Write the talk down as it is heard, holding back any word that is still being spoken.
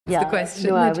the question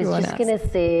no, that I you was want just to going ask. to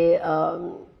say,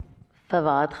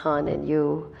 Fawad Khan and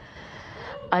you,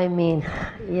 I mean,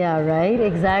 yeah, right,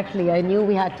 exactly. I knew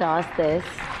we had to ask this.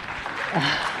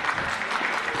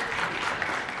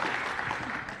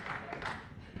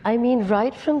 I mean,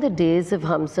 right from the days of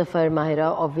Humsafar,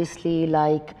 Mahira, obviously,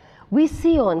 like, we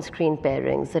see on-screen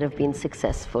pairings that have been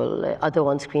successful, other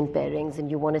on-screen pairings,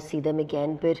 and you want to see them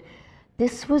again, but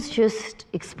this was just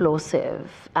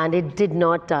explosive, and it did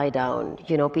not die down.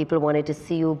 You know, people wanted to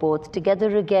see you both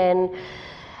together again.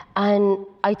 And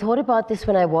I thought about this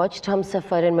when I watched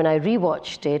Humsafar and when I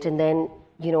rewatched it, and then,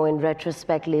 you know, in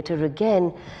retrospect later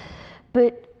again.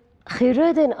 But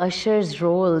Khirad and Usher's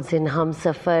roles in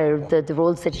Humsafar, the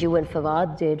roles that you and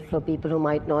Fawad did, for people who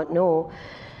might not know,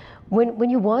 when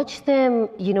you watch them,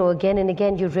 you know, again and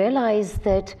again, you realize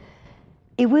that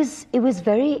it was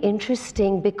very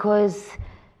interesting because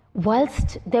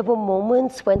whilst there were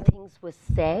moments when things were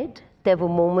said, there were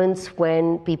moments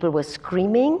when people were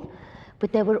screaming,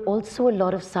 but there were also a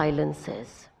lot of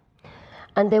silences.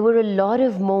 And there were a lot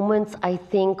of moments, I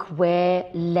think, where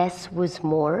less was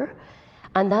more.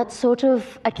 And that sort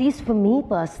of, at least for me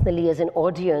personally as an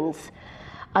audience,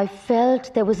 I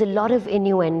felt there was a lot of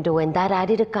innuendo, and that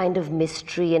added a kind of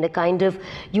mystery and a kind of,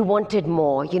 you wanted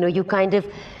more, you know, you kind of,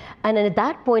 and at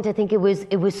that point I think it was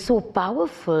so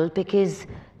powerful because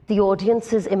the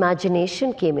audience's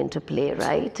imagination came into play,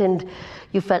 right? And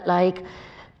you felt like,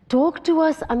 talk to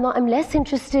us. I'm less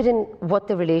interested in what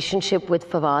the relationship with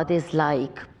Fawad is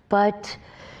like, but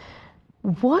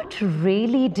what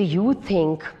really do you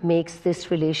think makes this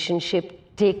relationship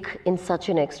tick in such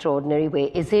an extraordinary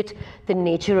way? Is it the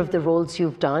nature of the roles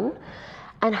you've done?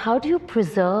 And how do you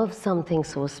preserve something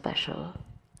so special?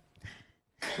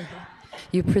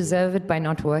 You preserve it by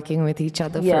not working with each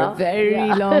other for a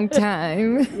very long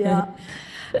time.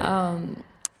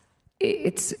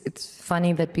 It's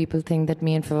funny that people think that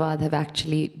me and Fawad have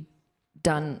actually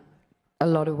done a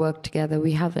lot of work together.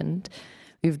 We haven't.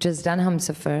 We've just done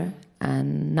Humsafar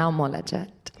and now Maula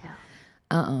Jatt.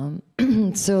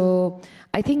 So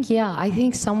I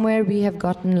think somewhere we have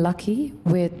gotten lucky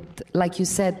with, like you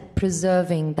said,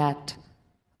 preserving that,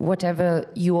 whatever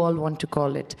you all want to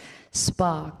call it,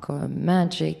 spark or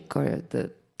magic or the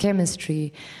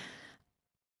chemistry.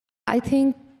 I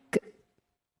think,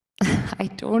 I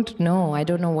don't know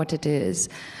what it is.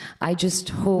 I just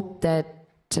hope that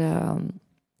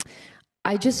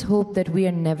we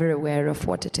are never aware of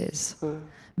what it is.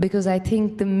 Because I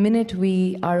think the minute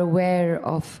we are aware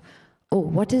of, oh,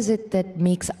 what is it that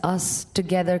makes us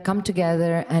together, come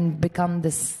together and become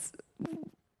this,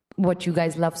 what you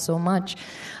guys love so much,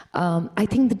 I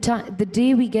think the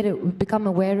day we become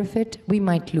aware of it, we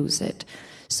might lose it.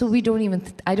 So we don't even,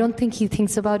 I don't think he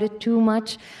thinks about it too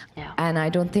much, and I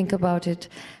don't think about it.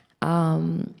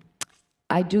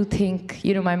 I do think,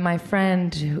 you know, my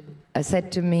friend who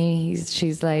said to me,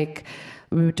 she's like,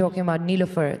 we were talking about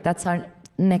Nilofer, that's our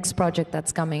next project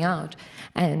that's coming out.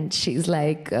 And she's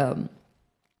like,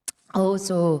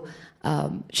 she's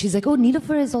like, oh,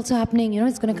 Nilofer is also happening, you know,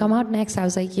 it's going to come out next. I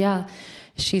was like, yeah.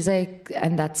 She's like,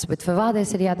 and that's with Fawad. I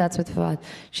said, yeah, that's with Fawad.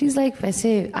 She's like, I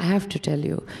say, I have to tell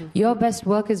you, your best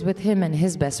work is with him and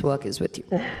his best work is with you.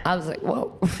 I was like,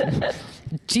 whoa,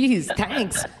 geez,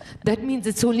 thanks. That means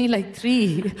it's only like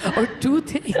 3 or 2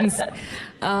 things.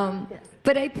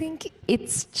 But I think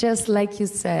it's just like you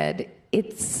said,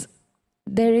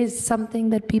 there is something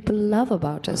that people love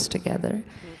about us together.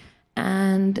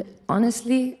 And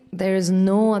honestly, there is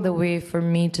no other way for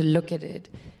me to look at it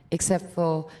except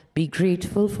for be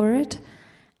grateful for it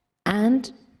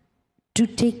and to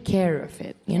take care of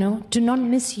it, you know, to not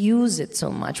misuse it so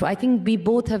much. I think we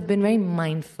both have been very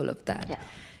mindful of that.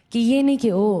 Ki ye nahi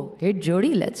ki, oh, hey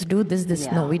Jodi, let's do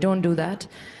this. No, we don't do that.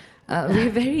 We're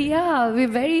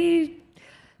very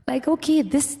like, okay,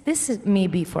 this is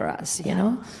maybe for us, you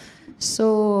know.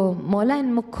 So Maula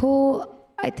and Mukho,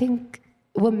 I think,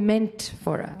 were meant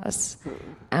for us.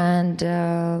 And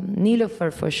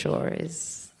Nilofer for sure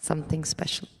is something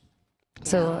special.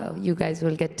 So you guys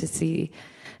will get to see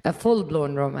a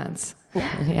full-blown romance.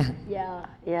 Yeah.